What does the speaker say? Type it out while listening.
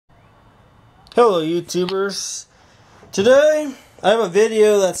Hello YouTubers. Today I have a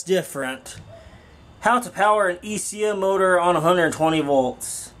video that's different. How to power an ECM motor on 120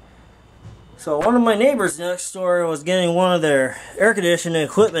 volts. So one of my neighbors next door was getting one of their air conditioning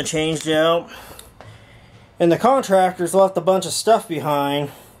equipment changed out, and the contractors left a bunch of stuff behind.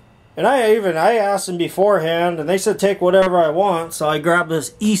 And I asked them beforehand, and they said take whatever I want. So I grabbed this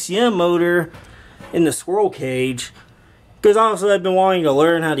ECM motor in the squirrel cage, because obviously I've been wanting to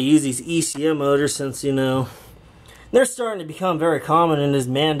learn how to use these ECM motors since, they're starting to become very common and is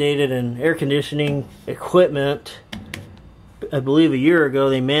mandated in air conditioning equipment. I believe a year ago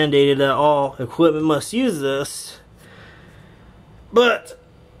they mandated that all equipment must use this. But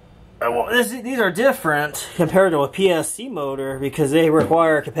these are different compared to a PSC motor because they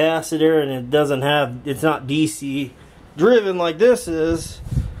require a capacitor and it's not DC driven like this is.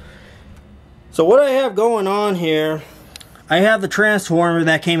 So what I have going on here, I have the transformer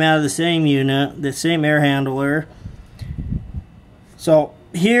that came out of the same unit, the same air handler. So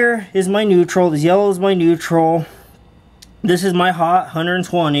here is my neutral. This yellow is my neutral. This is my hot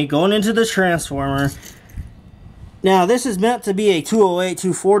 120 going into the transformer. Now this is meant to be a 208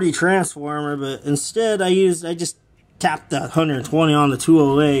 240 transformer, but instead I just tapped that 120 on the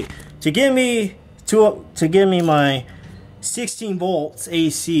 208 to give me my 16 volts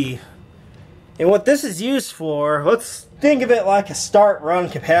AC. And what this is used for, let's think of it like a start-run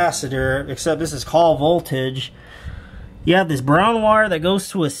capacitor, except this is call voltage. You have this brown wire that goes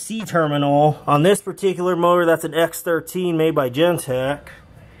to a C terminal. On this particular motor, that's an X13 made by Genteq.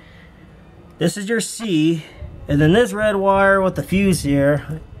 This is your C. And then this red wire with the fuse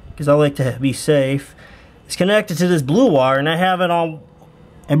here, because I like to be safe, is connected to this blue wire. And I have it on,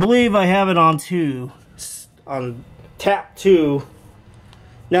 I believe I have it on tap 2.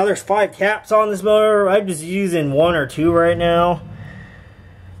 Now there's 5 taps on this motor. I'm just using 1 or 2 right now.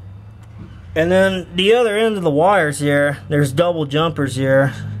 And then the other end of the wires here, there's double jumpers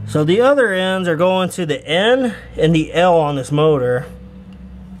here. So the other ends are going to the N and the L on this motor.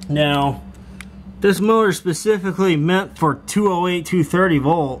 Now, this motor is specifically meant for 208, 230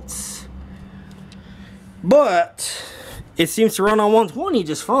 volts. But it seems to run on 120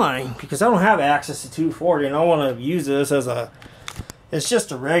 just fine because I don't have access to 240 and I want to use this as it's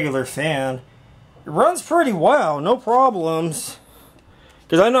just a regular fan. It runs pretty well, no problems.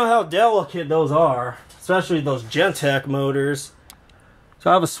 Because I know how delicate those are, especially those Genteq motors. So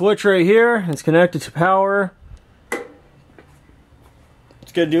I have a switch right here, it's connected to power.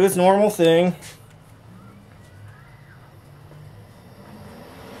 It's going to do its normal thing.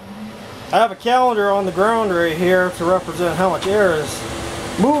 I have a calendar on the ground right here to represent how much air is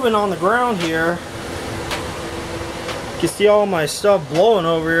moving on the ground here. You can see all my stuff blowing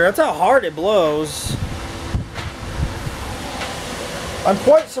over here. That's how hard it blows. I'm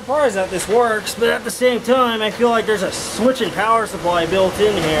quite surprised that this works, but at the same time I feel like there's a switching power supply built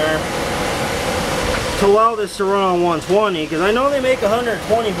in here to allow this to run on 120, because I know they make a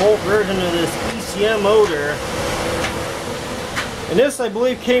 120 volt version of this ECM motor. And this, I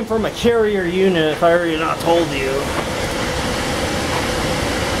believe, came from a Carrier unit, if I already not told you.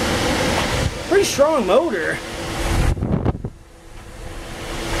 Pretty strong motor.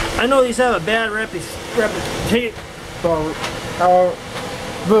 I know these have a bad reputation,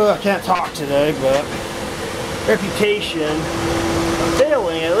 I can't talk today, but reputation of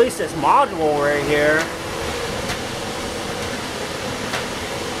failing, at least this module right here.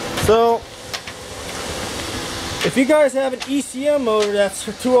 So, if you guys have an ECM motor that's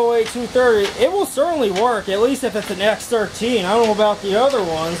for 208, 230, it will certainly work, at least if it's an X13. I don't know about the other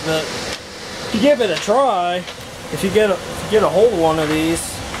ones, but if you give it a try, if you get a hold of one of these.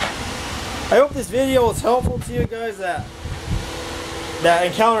 I hope this video was helpful to you guys that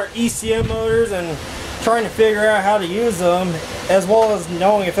encounter ECM motors and trying to figure out how to use them, as well as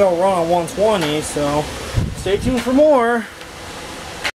knowing if they'll run on 120. So stay tuned for more.